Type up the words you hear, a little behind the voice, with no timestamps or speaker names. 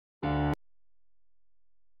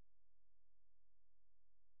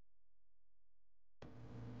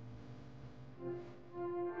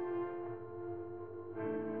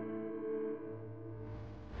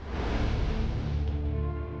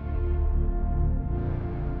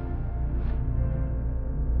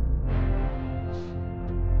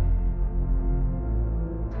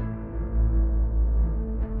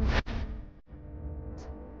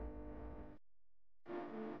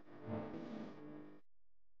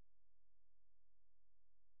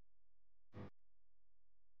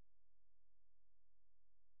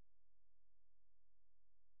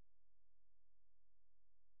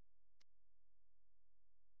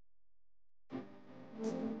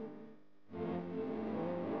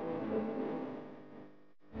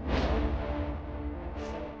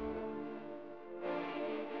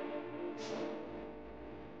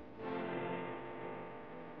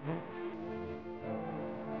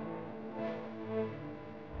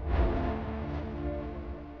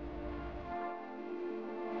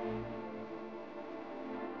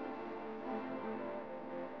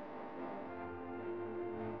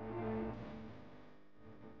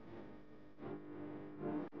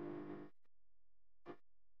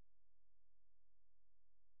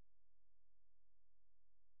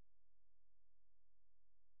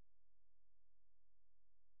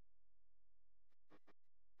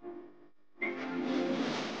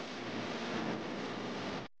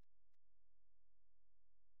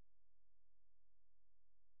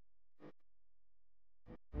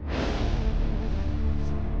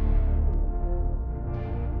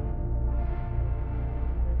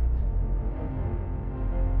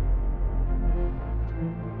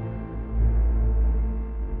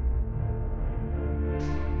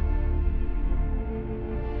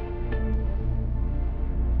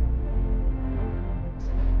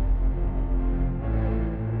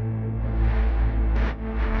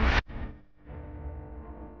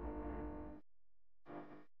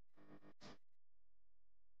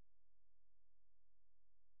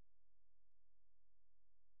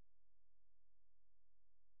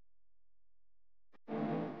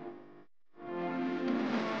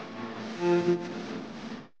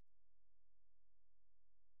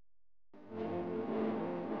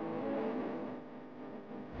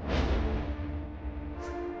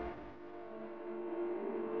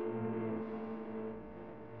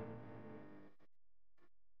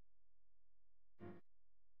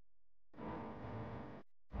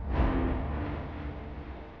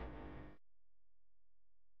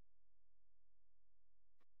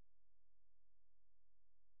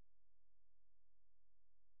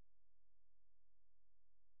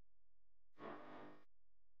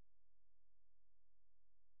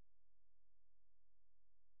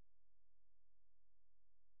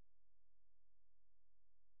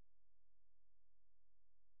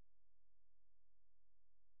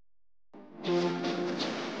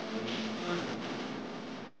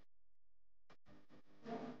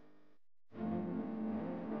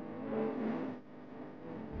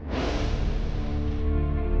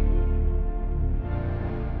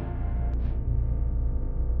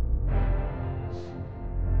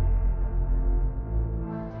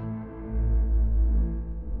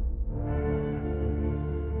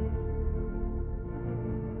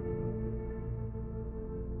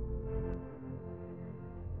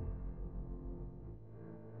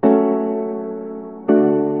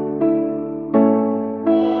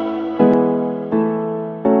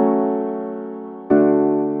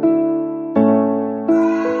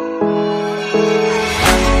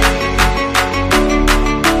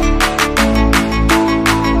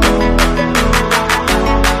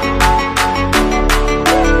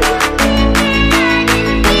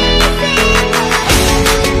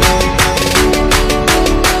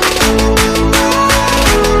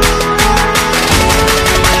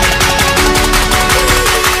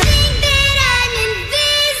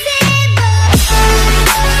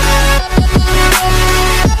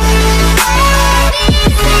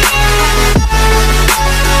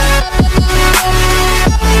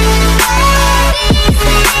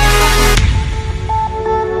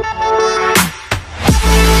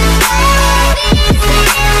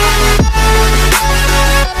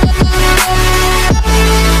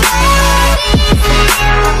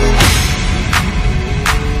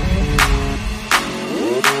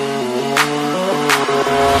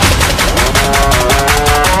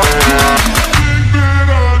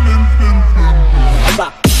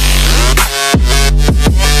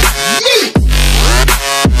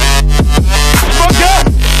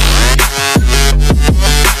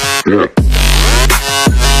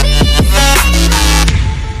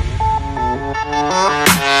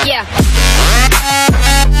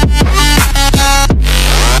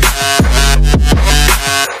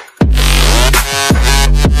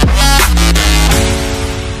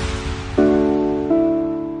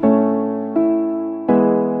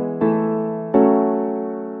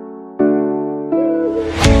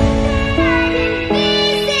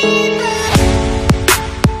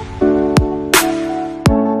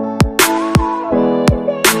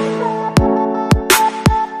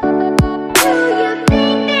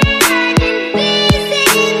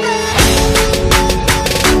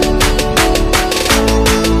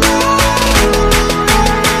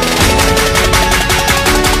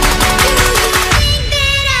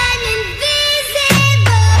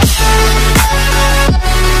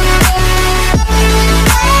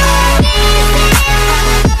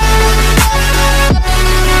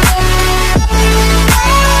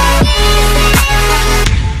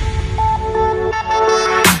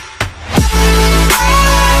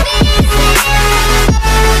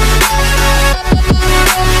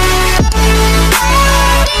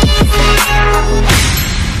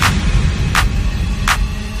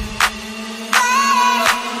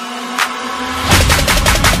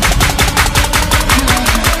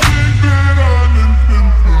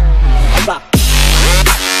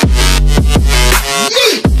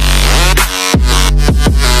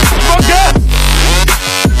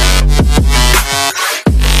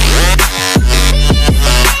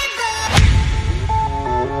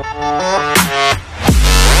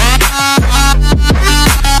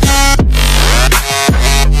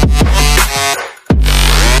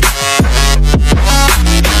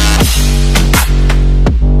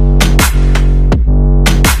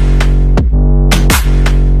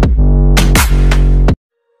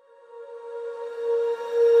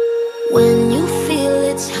When you feel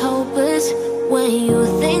it's hopeless, when you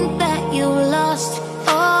think that you lost,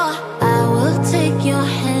 oh, I will take your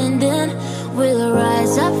hand and we'll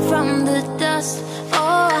rise up from the dust.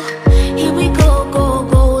 Oh, here we go, go,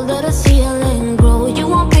 go, let us heal and grow. You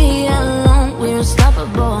won't be alone, we're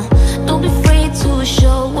unstoppable. Don't be afraid to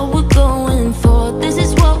show what we're going for. This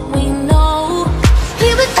is what we know.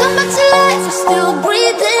 Here we come back to life, we're still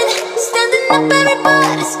breathing, standing up,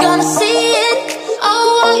 everybody's gonna see it.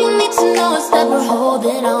 Oh, all you need to know is that we're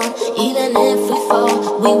holding on. Even if we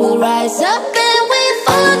fall, we will rise up and we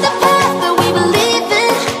follow the path that we believe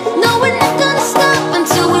in. No, we're not gonna stop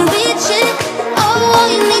until we reach it. Oh, all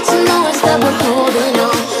you need to know is that we're holding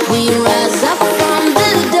on. We rise up from the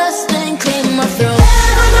dust and claim our throne.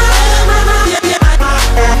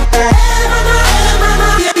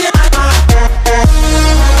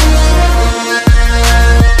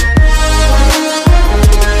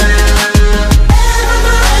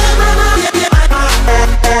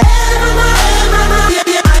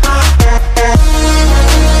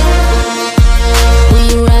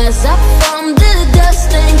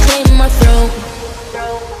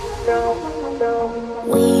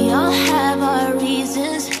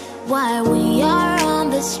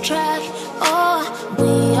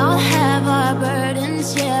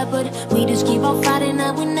 We just keep on fighting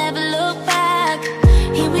and we never look back.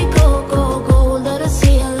 Here we go, go, go, let us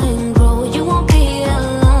heal and grow. You won't be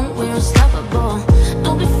alone, we're unstoppable.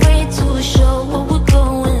 Don't be afraid to show what we're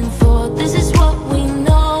going for. This is what we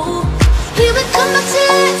know. Here we come back to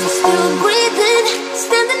life, we're still breathing.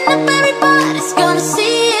 Standing up, everybody's gonna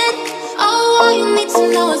see it. Oh, all you need to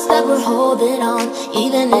know is that we're holding on.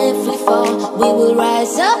 Even if we fall, we will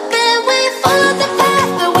rise up and we follow the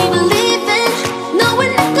path that we believe in. No,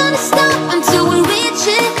 we're not gonna stop until we reach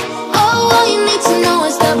it. Oh, all you need to know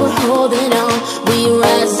is that we're holding on. We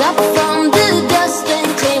rise up from the dust and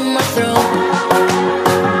claim our throne.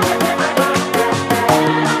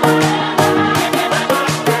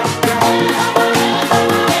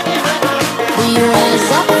 We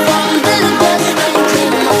rise up from the dust and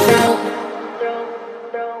claim our throne.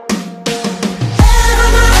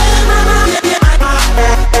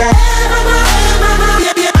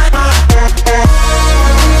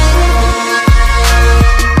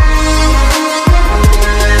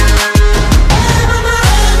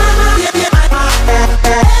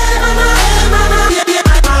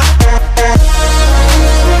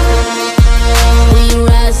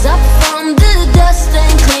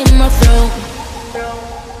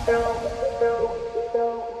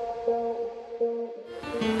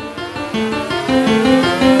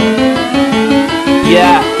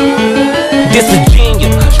 Yeah, this is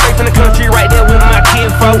genius. Straight from the country, right there with my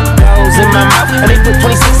kinfolk. Nose in my mouth, and they put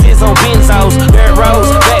 26s on benzos. Dirt roads,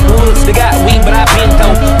 backwoods, they got weed, but I been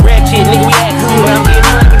dope. Ratchet, nigga, we act good, but I'm getting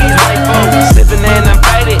money with these white folks. Sipping and I'm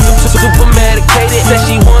faded, super medicated. Said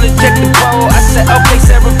she wanna check the pole, I said okay,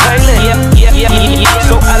 Sarah Palin. Yeah.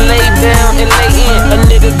 So I lay down and lay in. A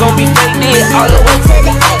nigga gon' be faded all the way to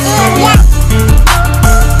the end.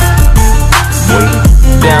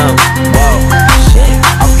 Down, whoa, shit.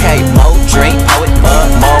 Okay, more drink, pour it up,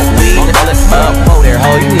 more weed, roll it up, whoa there,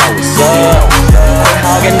 ho, you know what's up. Quit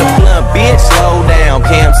hogging the blunt, bitch, slow down.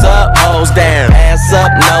 Cams up, hoes down, ass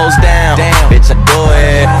up, nose down. Damn, bitch, I do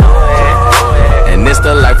it. And it's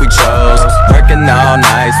the life we chose. Working all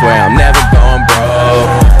night, swear I'm never going broke,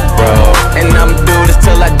 bro. And I'ma do this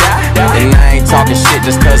till I die. And I ain't talking shit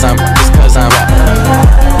just cause I'm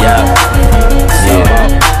yeah.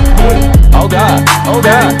 Oh God, oh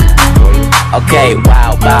God. Okay,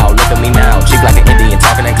 wow, look at me now. Cheap like an Indian,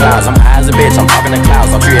 talking in clouds. I'm high as a bitch, I'm talking in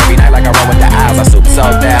clouds. I'm tree every night like I run with the eyes. I super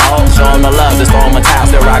soak that hoe, show them the love, just throw them a towel.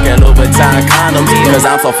 Still rockin' Louboutin condoms, cause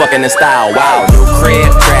I'm so fucking in style. Wow, new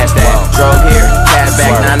crib, trash that. Drove here, cash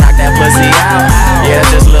back, now I knock that pussy out. Yeah,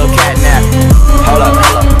 that's just a little cat nap. Hold up,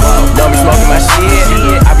 don't be smoking my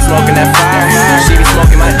shit, I be smoking that fire. She be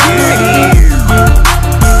smoking my dick,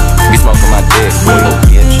 be smoking my dick,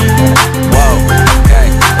 bitch. Whoa,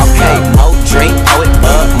 okay, more drink, pour it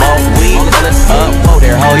up, more weed, roll it up, whoa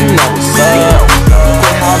there, ho, you know what's up.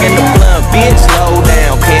 Quit hogging the blunt, bitch, slow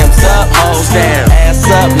down. Cams up, hoes down, ass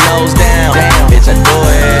up, nose down. Damn, bitch, I do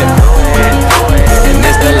it. And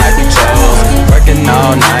it's the life we chose. Working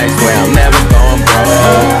all night, swear I'm never going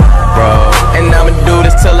broke, bro. And I'ma do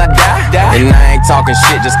this till I die. And I ain't talking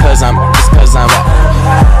shit just cause I'm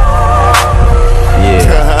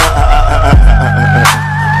yeah.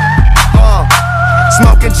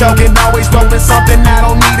 Smoking, joking, always rolling something. I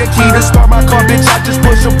don't need a key to start my car, bitch. I just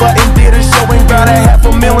push a button, did a show and got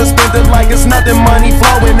 $500,000. Spent it like it's nothing, money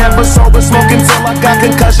flowing. Never sober, smoking till I got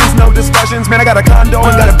concussions. No discussions, man. I got a condo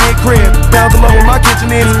and got a big crib down below where my kitchen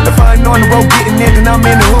is. If I ain't on the road getting it, then I'm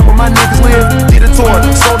in the hood where my niggas live. Did a tour,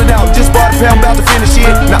 sold it out, just bought a pound, about to finish it.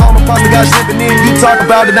 Now all my pasta got shipping in. You talk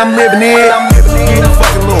about it, I'm living it. I'm living it, a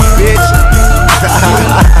fucking little bitch.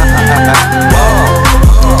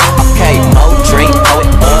 Okay, more drink, pour it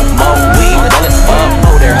up, more weed, roll it up,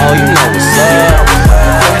 oh there, ho, you know what's up.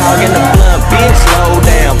 Quit hogging the blunt, bitch, slow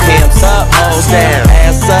down. Cams up, hoes down,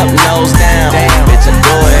 ass up, nose down. Damn, bitch, I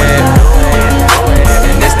do it.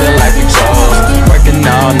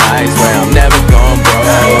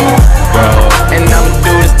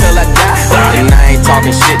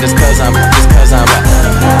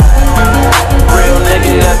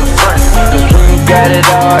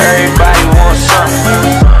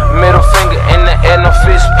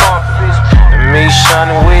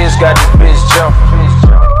 got this bitch jumping.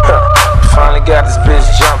 Finally got this bitch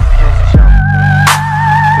jumping.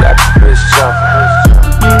 Got this bitch jumping.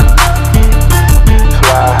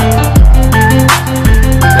 Fly.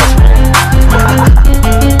 That's me.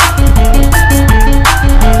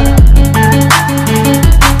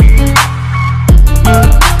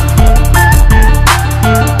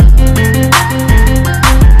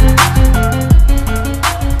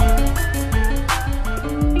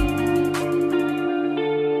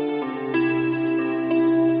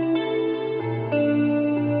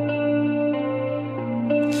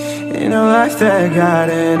 In a life that got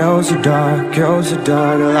in, oh so dark, oh so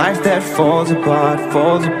dark. A life that falls apart,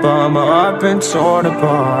 falls apart. My heart been torn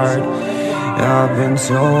apart, I've been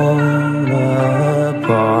torn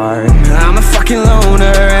apart. I'm a fucking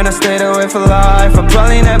loner and I stayed away for life. I'll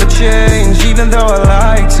probably never change, even though I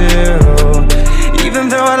like to. Even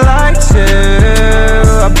though I like to,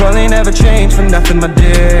 I'll probably never change for nothing, my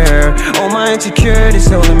dear. All my insecurities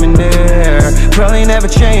holding me near. Probably never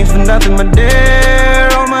change for nothing, my dear.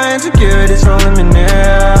 All my insecurities holding me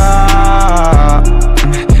near.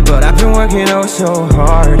 But I've been working oh so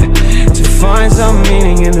hard to find some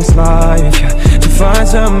meaning in this life, to find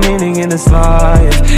some meaning in this life.